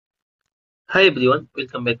Hi everyone,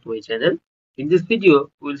 welcome back to my channel. In this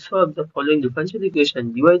video, we'll solve the following differential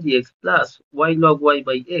equation dy dx plus y log y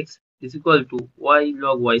by x is equal to y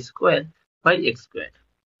log y squared by x squared.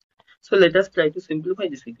 So let us try to simplify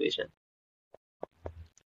this equation.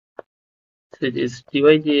 So it is dy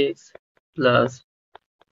dx plus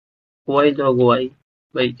y log y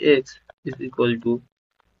by x is equal to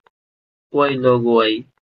y log y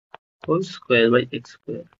whole square by x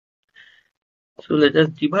squared. So let us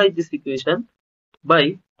divide this equation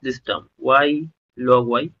by this term y log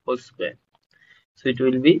y whole square. So it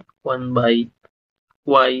will be 1 by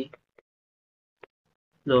y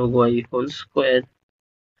log y whole square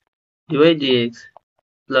dy dx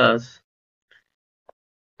plus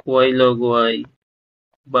y log y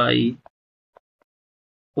by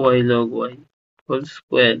y log y whole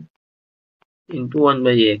square into 1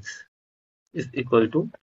 by x is equal to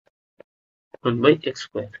 1 by x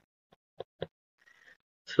square.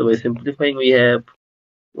 So by simplifying, we have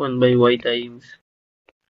 1 by y times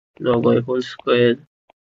log y whole square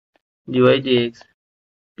dy dx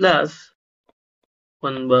plus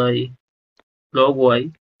 1 by log y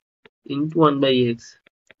into 1 by x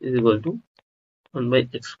is equal to 1 by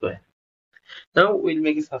x square. Now we'll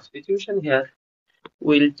make a substitution here.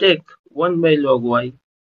 We'll take 1 by log y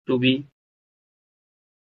to be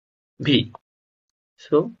v.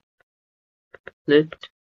 So let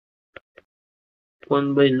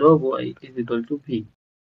 1 by log y is equal to v.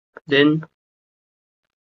 Then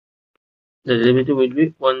the derivative will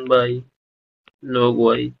be 1 by log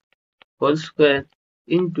y whole square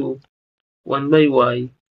into 1 by y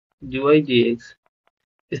dy dx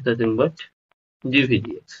is nothing but dv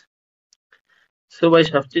dx. So by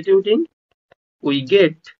substituting, we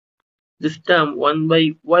get this term 1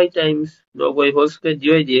 by y times log y whole square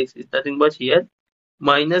dy dx is nothing but here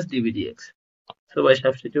minus dv dx. So by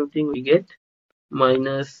substituting, we get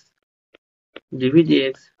minus dv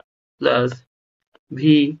dx plus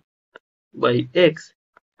v by x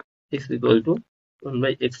is equal to 1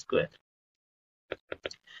 by x square.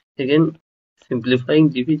 Again, simplifying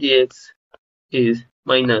dv dx is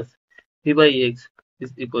minus v by x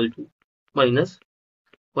is equal to minus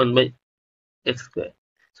 1 by x square.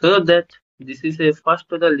 So note that this is a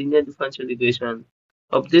first order linear differential equation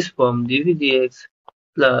of this form dv dx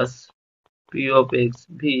plus p of x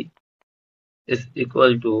v is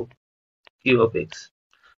equal to q of x.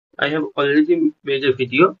 I have already made a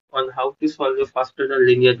video on how to solve a first order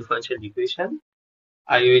linear differential equation.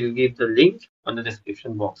 I will give the link on the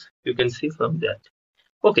description box. You can see from that.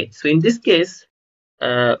 Okay, so in this case,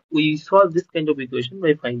 we solve this kind of equation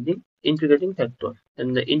by finding integrating factor,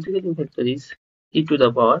 and the integrating factor is e to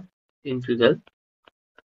the power integral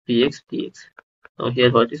px dx. Now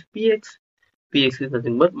here what is px? Px is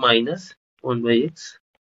nothing but minus 1 by x.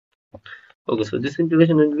 Okay, so this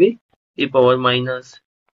integration will be e power minus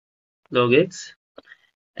log x,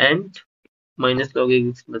 and minus log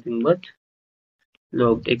x is nothing but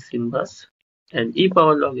log x inverse, and e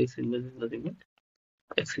power log x inverse is nothing but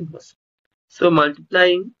x inverse. So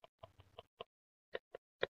multiplying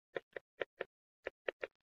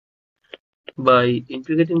by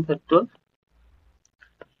integrating factor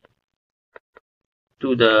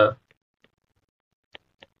to the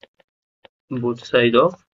both side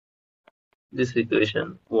of this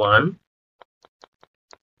equation 1,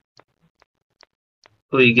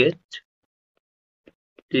 we get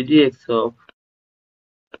ddx of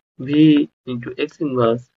v into x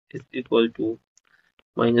inverse is equal to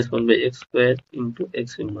minus 1 by x squared into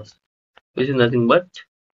x inverse, which is nothing but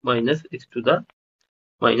minus x to the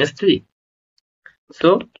minus 3.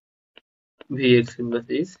 So vx inverse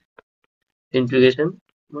is integration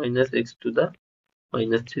minus x to the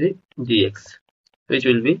minus 3 dx, which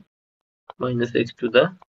will be minus x to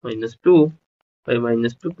the minus 2 by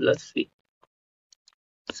minus 2 plus c.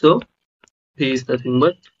 So v is nothing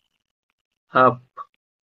but half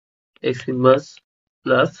x inverse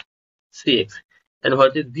plus cx, and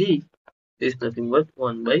what is v is nothing but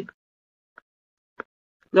 1 by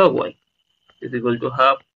log y is equal to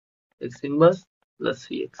half x inverse plus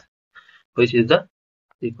cx, which is the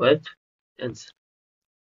required answer.